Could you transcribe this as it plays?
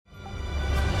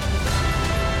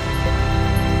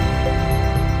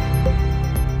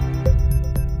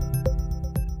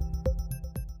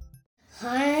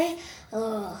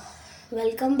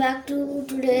welcome back to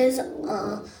today's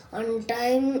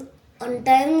UnTimes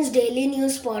Daily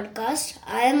News Podcast.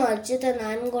 I am Archit and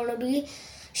I am going to be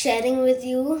sharing with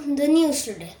you the news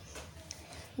today.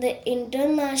 The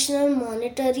International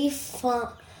Monetary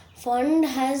Fund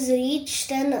has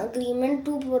reached an agreement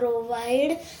to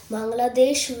provide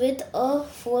Bangladesh with a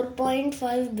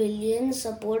 4.5 billion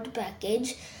support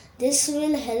package. This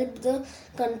will help the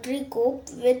country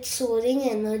cope with soaring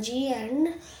energy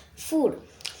and food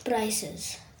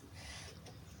prices.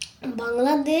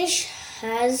 Bangladesh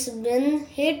has been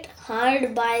hit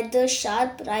hard by the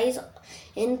sharp rise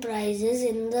in prices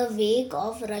in the wake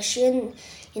of Russian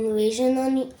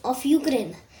invasion of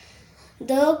Ukraine.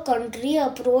 The country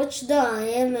approached the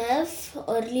IMF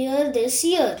earlier this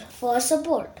year for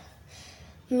support.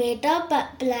 Meta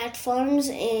Platforms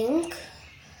Inc.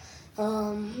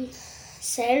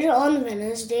 Said on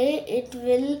Wednesday it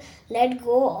will let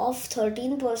go of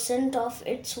 13% of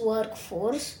its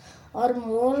workforce, or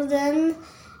more than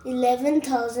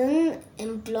 11,000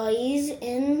 employees,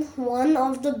 in one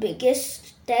of the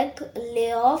biggest tech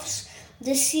layoffs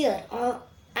this year,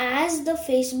 as the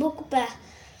Facebook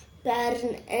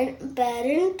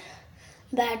parent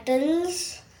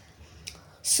battles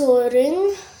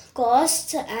soaring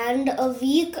costs and a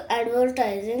weak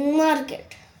advertising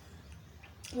market.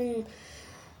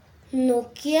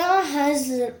 Nokia has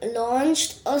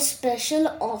launched a special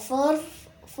offer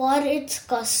for its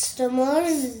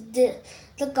customers. The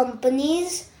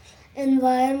company's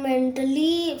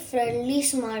environmentally friendly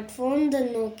smartphone, the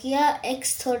Nokia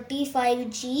X30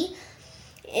 5G,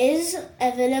 is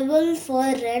available for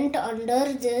rent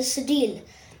under this deal.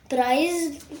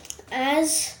 Priced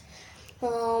as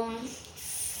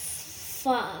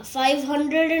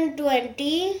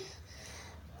 $520,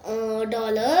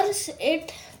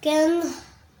 it can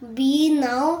be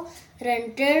now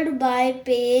rented by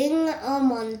paying a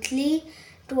monthly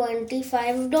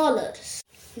 $25.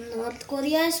 North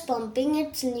Korea is pumping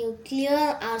its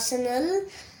nuclear arsenal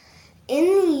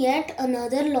in yet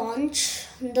another launch.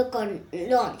 The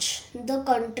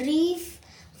country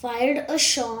fired a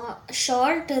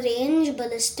short-range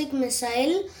ballistic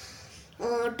missile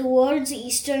towards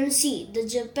Eastern Sea. The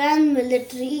Japan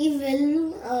military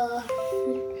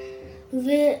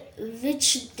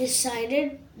which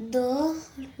decided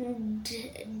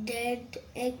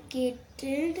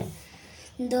dedicated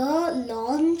the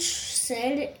launch,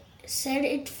 said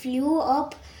it flew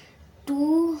up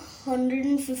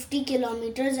 250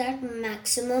 kilometers at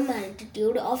maximum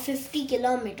altitude of 50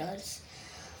 kilometers.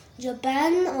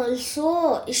 Japan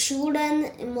also issued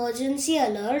an emergency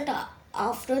alert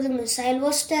after the missile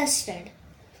was tested.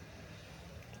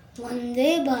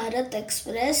 Vande Bharat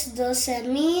Express, the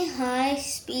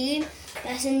semi-high-speed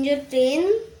passenger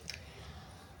train,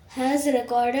 has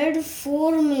recorded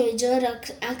 4 major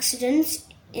accidents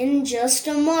in just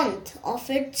a month of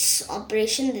its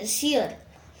operation this year.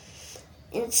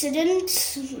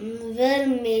 Incidents were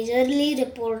majorly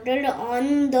reported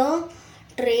on the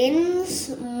train's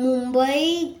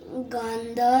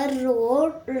Mumbai-Gandhar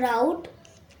route,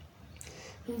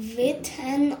 with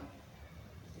an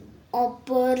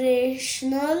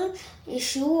operational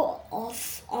issue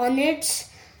on its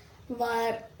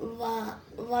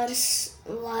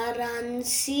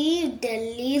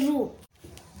Varanasi-Delhi route.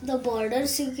 The border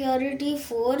security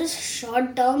force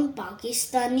shot down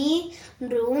Pakistani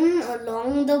drone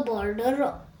along the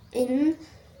border in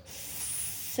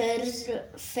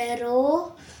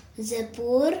Ferozepur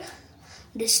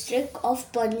district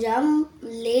of Punjab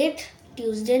late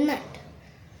Tuesday night.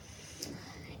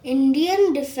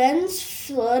 Indian defense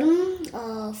firm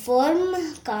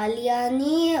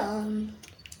Kalyani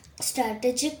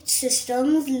Strategic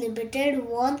Systems Limited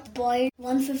won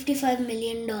 $155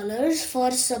 million for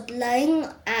supplying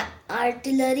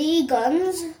artillery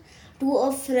guns to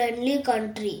a friendly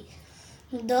country.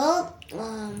 The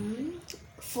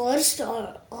first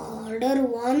order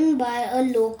won by a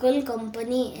local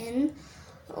company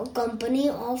of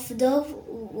the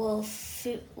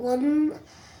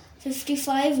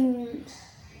 155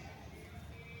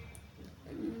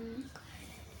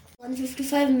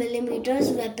 millimeters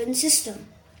weapon system.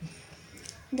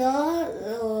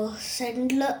 The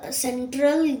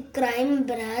Central Crime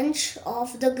Branch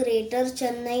of the Greater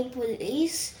Chennai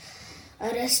Police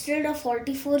arrested a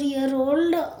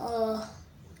 44-year-old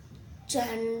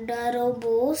Chandaro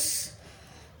Bose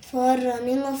for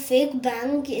running a fake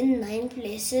bank in 9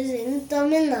 places in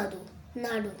Tamil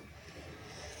Nadu.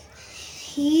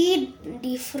 He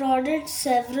defrauded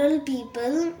several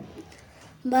people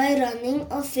by running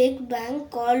a fake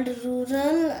bank called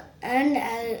Rural and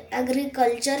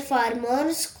Agriculture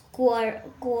Farmers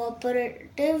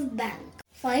Cooperative Bank.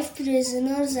 5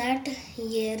 prisoners at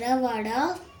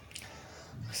Yerawada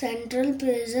Central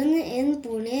Prison in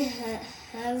Pune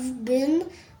have been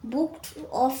booked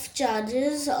of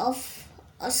charges of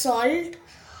assault,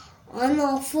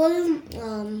 unlawful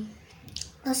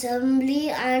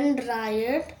assembly and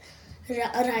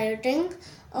rioting.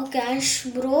 A clash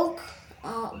broke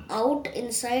out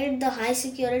inside the high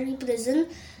security prison,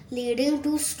 leading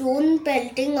to stone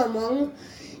pelting among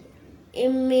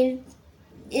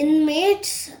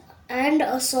inmates and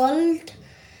assault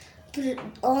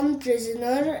on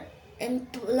prisoner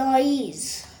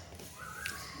employees.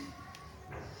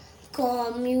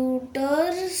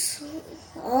 Commuters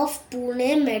of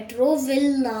Pune Metro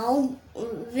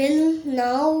will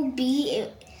now be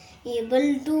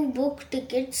able to book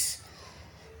tickets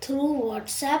through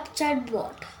WhatsApp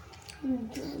chatbot.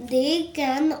 They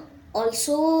can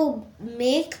also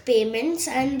make payments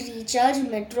and recharge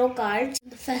Metro cards.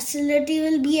 The facility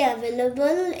will be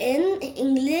available in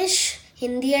English,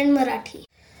 Hindi and Marathi.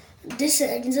 This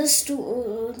brings us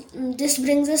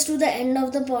to the end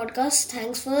of the podcast.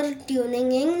 Thanks for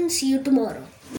tuning in. See you tomorrow.